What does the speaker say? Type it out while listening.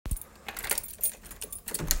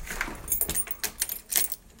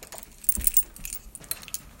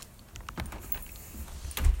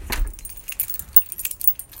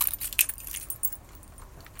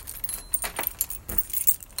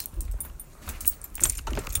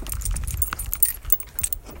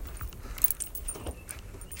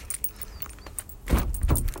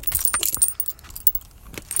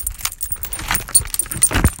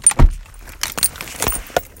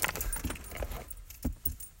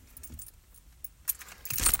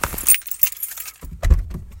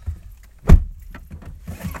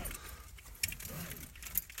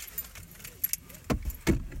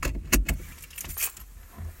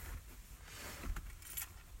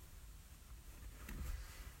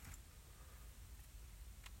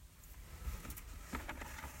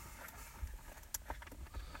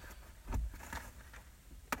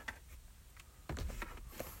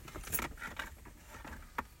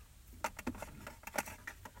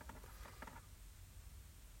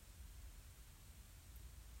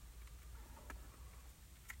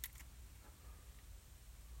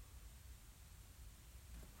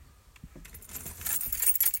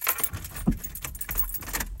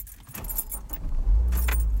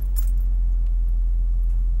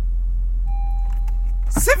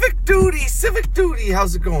Civic duty.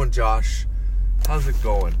 How's it going, Josh? How's it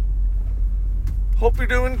going? Hope you're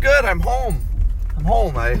doing good. I'm home.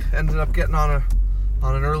 I ended up getting on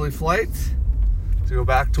an early flight to go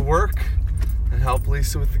back to work and help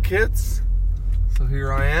Lisa with the kids. So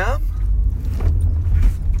here I am.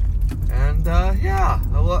 And I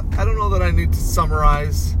don't know that I need to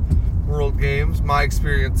summarize World Games, my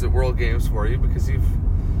experience at World Games for you, because you've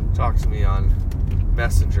talked to me on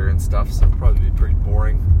Messenger and stuff, so it'll probably be pretty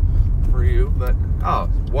boring for you. But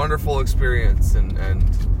wonderful experience, and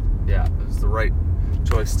yeah, it was the right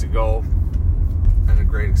choice to go, and a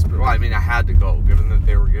great experience. Well, I mean, I had to go, given that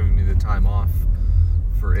they were giving me the time off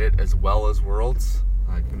for it as well as Worlds.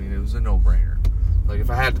 It was a no-brainer. Like, if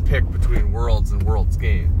I had to pick between Worlds and World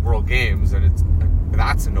Games, and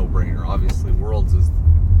that's a no-brainer. Obviously, Worlds is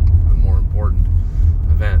the more important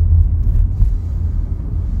event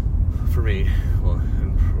for me, well,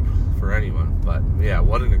 and for anyone. But yeah,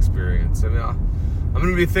 what an experience. I mean, I'm going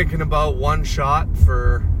to be thinking about one shot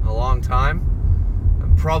for a long time.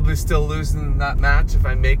 I'm probably still losing that match if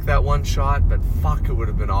I make that one shot, but fuck, it would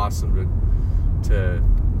have been awesome to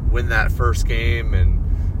win that first game. And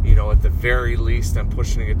at the very least, I'm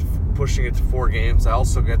pushing it to 4 games. I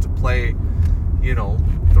also get to play,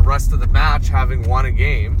 the rest of the match having won a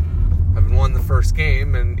game, having won the first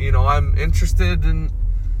game. And, I'm interested in,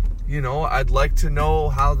 I'd like to know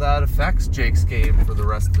how that affects Jake's game for the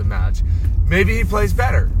rest of the match. Maybe he plays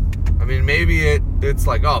better. I mean, maybe it's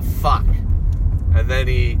like, oh, fuck. And then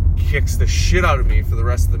he kicks the shit out of me for the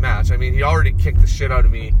rest of the match. I mean, he already kicked the shit out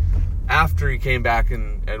of me after he came back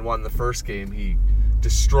and won the first game. He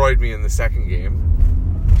destroyed me in the second game.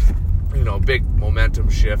 Big momentum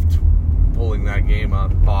shift, pulling that game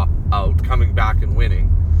out, coming back and winning,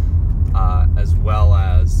 as well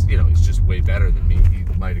as, he's just way better than me. He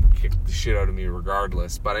might have kicked the shit out of me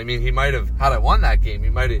regardless. But, I mean, he might have, had I won that game, he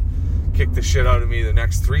might have kicked the shit out of me the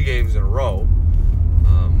next 3 games in a row.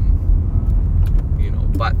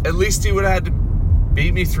 But at least he would have had to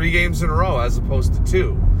beat me 3 games in a row as opposed to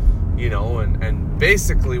 2, and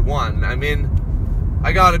basically won. I mean,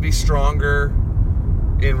 I got to be stronger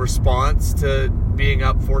in response to being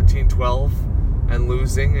up 14-12 and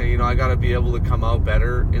losing. I got to be able to come out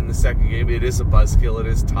better in the second game. It is a buzzkill. It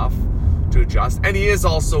is tough to adjust. And he is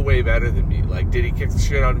also way better than me. Like, did he kick the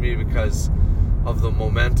shit out of me because of the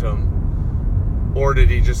momentum? Or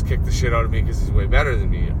did he just kick the shit out of me because he's way better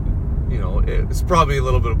than me? It's probably a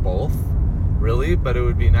little bit of both, really. But it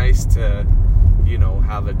would be nice to,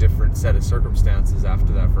 have a different set of circumstances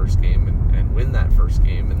after that first game and win that first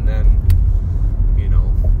game. And then,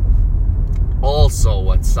 also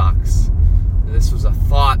what sucks, this was a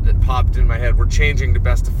thought that popped in my head, we're changing to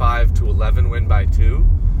best of 5 to 11 win by 2,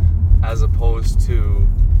 as opposed to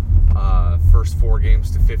first 4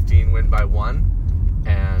 games to 15 win by 1,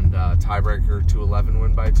 and tiebreaker to 11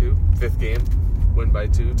 win by 2, 5th game win by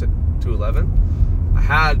 2 to 11. I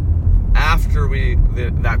had, after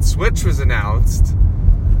that switch was announced,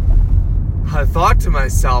 I thought to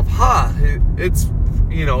myself, it's,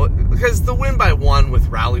 because the win by 1 with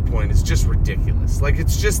Rally Point is just ridiculous. Like,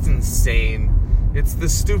 it's just insane. It's the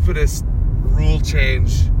stupidest rule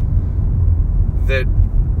change that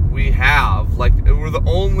we have. Like, we're the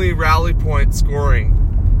only Rally Point scoring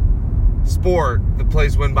sport that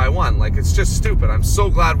plays win by 1. Like, it's just stupid. I'm so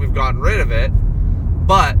glad we've gotten rid of it.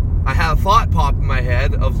 But I had a thought pop in my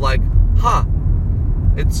head of like,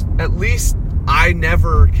 it's at least I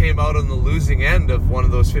never came out on the losing end of one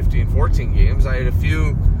of those 15-14 games. I had a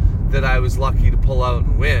few that I was lucky to pull out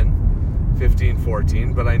and win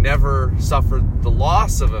 15-14, but I never suffered the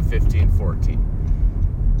loss of a 15-14.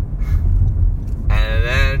 And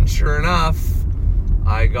then, sure enough,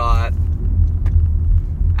 I got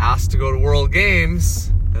asked to go to World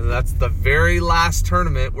Games, and that's the very last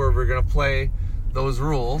tournament where we're going to play those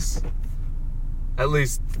rules, at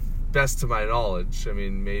least best to my knowledge. I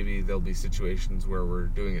mean, maybe there'll be situations where we're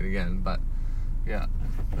doing it again, but yeah,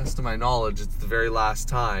 best to my knowledge, it's the very last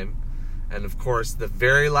time. And of course, the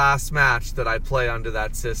very last match that I play under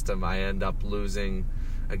that system, I end up losing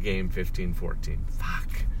a game 15-14.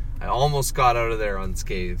 Fuck. I almost got out of there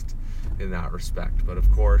unscathed in that respect. But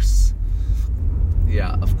of course,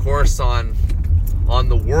 on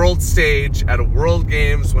the world stage at a World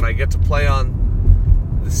Games, when I get to play on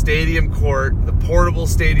the stadium court, the portable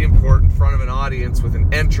stadium court in front of an audience with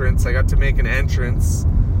an entrance, I got to make an entrance.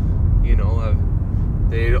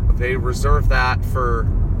 They reserve that for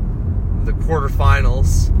the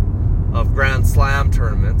quarterfinals of Grand Slam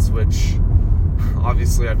tournaments, which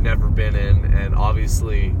obviously I've never been in, and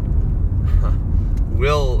obviously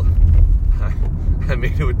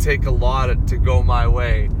it would take a lot to go my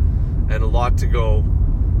way, and a lot to go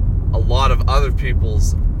a lot of other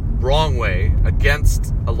people's wrong way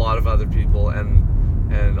against a lot of other people,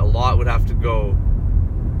 and a lot would have to go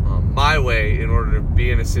my way in order to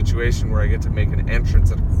be in a situation where I get to make an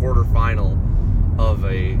entrance at a quarterfinal of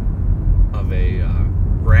a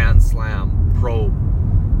Grand Slam Pro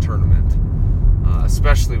tournament,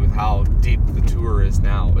 especially with how deep the tour is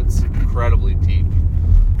now. It's incredibly deep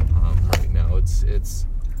right now. It's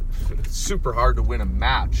super hard to win a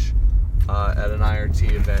match at an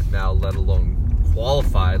IRT event now, let alone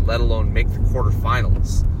qualify, let alone make the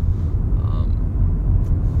quarterfinals.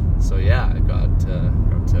 So yeah, I got to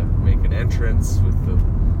make an entrance with the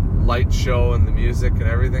light show and the music and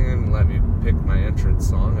everything, and let me pick my entrance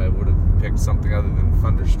song. I would have picked something other than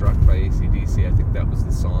Thunderstruck by AC/DC. I think that was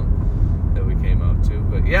the song that we came out to.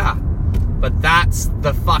 But yeah, but that's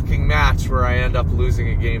the fucking match where I end up losing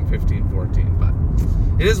a game 15-14. But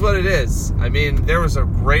it is what it is. I mean, there was a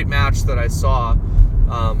great match that I saw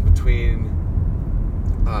between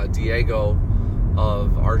Diego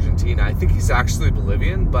of Argentina. I think he's actually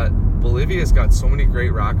Bolivian, but Bolivia's got so many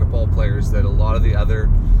great racquetball players that a lot of the other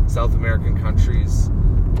South American countries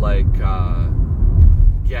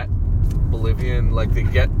get Bolivian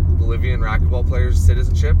racquetball players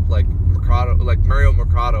citizenship. Like Mario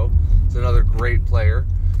Mercado is another great player.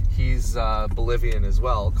 He's Bolivian as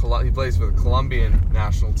well. He plays for the Colombian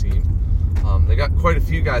national team. They got quite a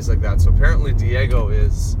few guys like that. So apparently Diego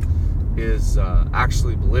is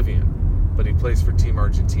actually Bolivian, but he plays for Team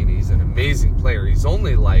Argentina. He's an amazing player. He's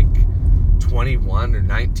only like 21 or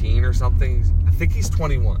 19 or something. I think he's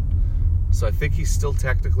 21. So I think he's still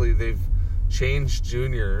technically, they've changed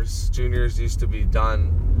juniors. Juniors used to be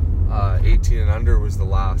done 18 and under was the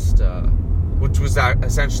last, which was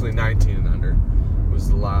essentially 19 and under was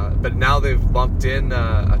the last. But now they've bumped in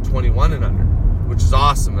a 21 and under, which is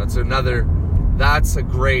awesome. That's a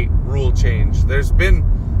great rule change. There's been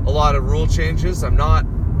a lot of rule changes. I'm not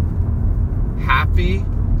happy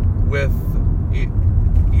with,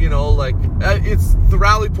 it's the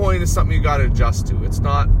rally point is something you got to adjust to. It's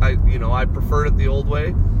not, I preferred it the old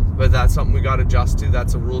way, but that's something we got to adjust to.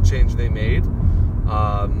 That's a rule change they made.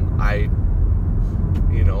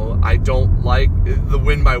 I don't like the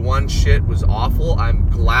win by one shit was awful. I'm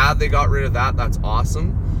glad they got rid of that. That's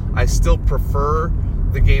awesome. I still prefer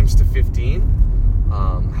the games to 15.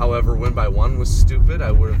 However, win by one was stupid.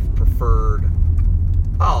 I would have preferred,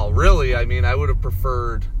 I would have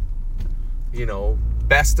preferred,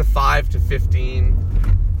 best of 5 to 15,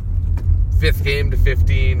 fifth game to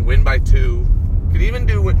 15, win by 2. Could even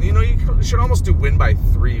do, you should almost do win by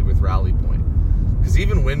 3 with rally point. Because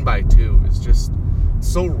even win by 2 is just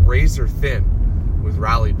so razor thin with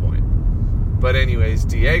rally point. But anyways,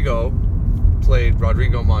 Diego played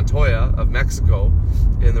Rodrigo Montoya of Mexico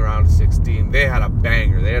in the round of 16. They had a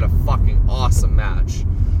banger. They had a fucking awesome match.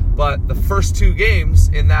 But the first 2 games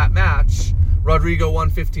in that match, Rodrigo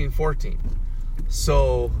won 15-14.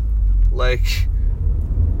 So,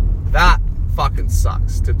 that fucking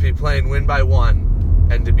sucks. To be playing win by 1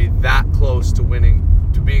 and to be that close to winning,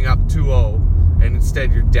 to being up 2-0, and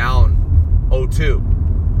instead you're down 0-2.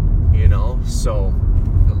 So,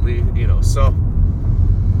 at least, so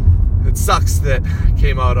it sucks that I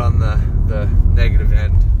came out on the negative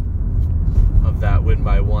end of that win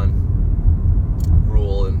by 1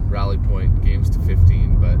 rule and rally point games to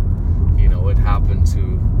 15, but it happened to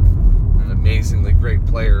an amazingly great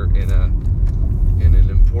player in an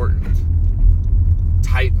important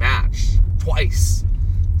tight match twice.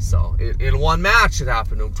 So in one match it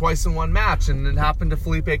happened to him, twice in one match, and it happened to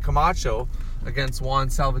Felipe Camacho against Juan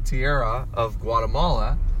Salvatierra of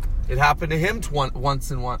Guatemala. It happened to him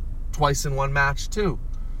twice in one match too.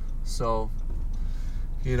 So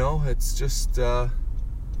it's just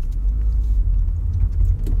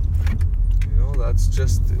that's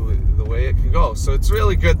just the way it can go. So it's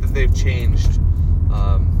really good that they've changed.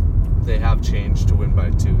 They have changed to win by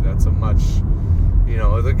 2. That's a much,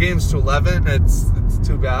 the game's to 11. It's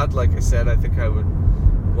too bad. Like I said, I think I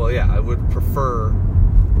would prefer.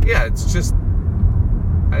 Yeah, it's just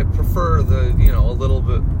I prefer the a little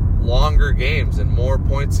bit longer games and more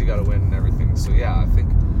points you got to win and everything. So yeah, I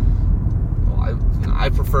think I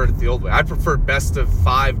preferred it the old way. I preferred best of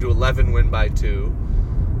 5 to 11 win by 2.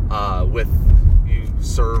 With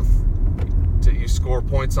you score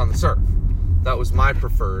points on the serve. That was my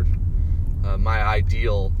preferred, my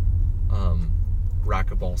ideal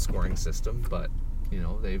racquetball scoring system. But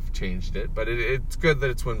they've changed it. But it's good that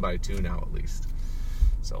it's win by 2 now at least.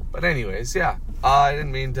 So, but anyways, yeah. I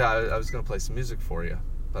didn't mean to. I was gonna play some music for you,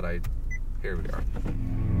 but here we are.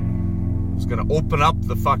 I was gonna open up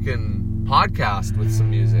the fucking podcast with some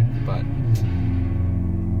music, but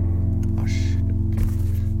oh shit. Okay.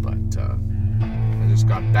 But I just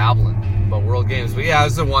got babbling about World Games. But yeah, it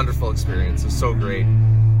was a wonderful experience. It was so great.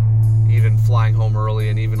 Even flying home early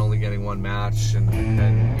and even only getting one match, and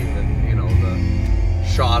even, you know, the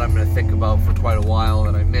shot I'm going to think about for quite a while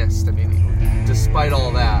that I missed. I mean, despite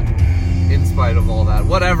all that, in spite of all that,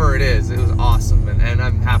 whatever it is, it was awesome, and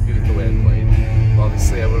I'm happy with the way I played.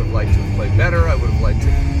 Obviously, I would have liked to have played better. I would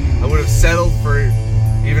have settled for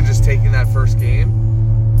even just taking that first game,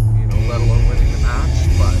 you know, let alone winning the match.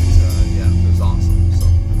 But yeah, it was awesome. So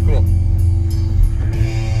cool.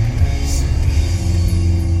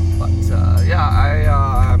 But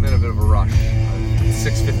yeah, I'm in a bit of a rush. It's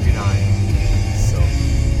 6:59, so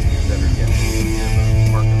better get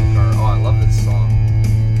park in the car. Oh, I love this song.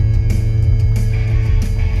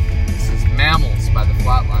 This is "Mammals" by the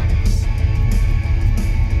Flatliners.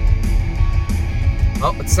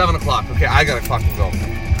 Oh, it's 7 o'clock. Okay, I gotta fucking go.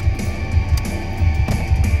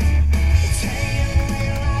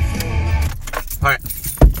 Alright.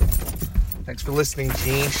 Thanks for listening,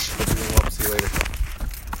 Jeesh. Hope you're doing well. See you later.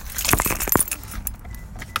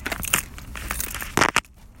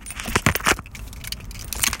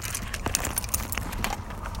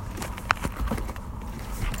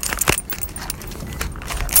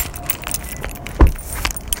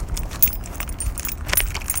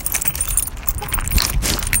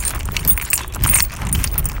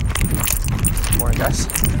 Morning, guys.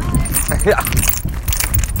 Yeah.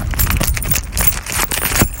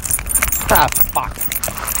 Ah, fuck.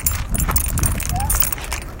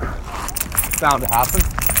 Bound to happen.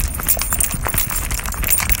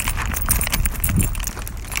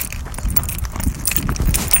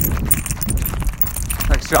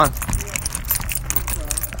 Thanks, John.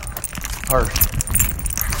 Harsh.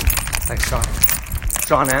 Thanks, John.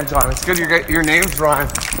 John and John. It's good your names rhyme,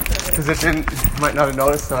 because it didn't. You might not have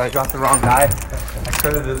noticed that I got the wrong guy. I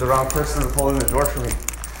credited the wrong person with holding the door for me.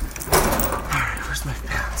 Alright, where's my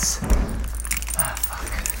pants? Ah, fuck.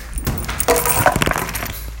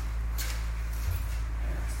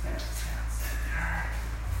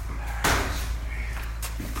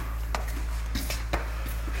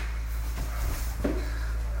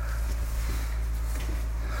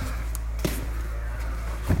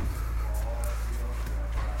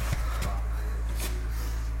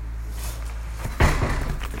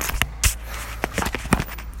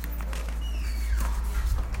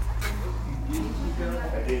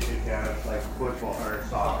 It's like football or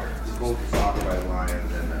soccer. It's both soccer by the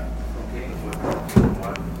Lions and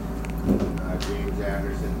football. James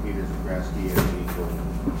Anderson, Peter Zagreski, and Nico.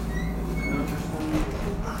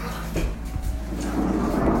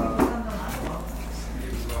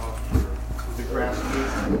 Zagreski,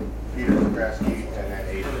 Peter Zagreski, and then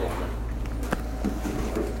April.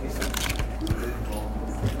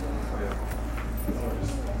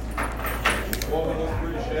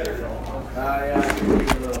 Yeah, I can give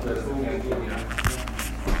you a little bit.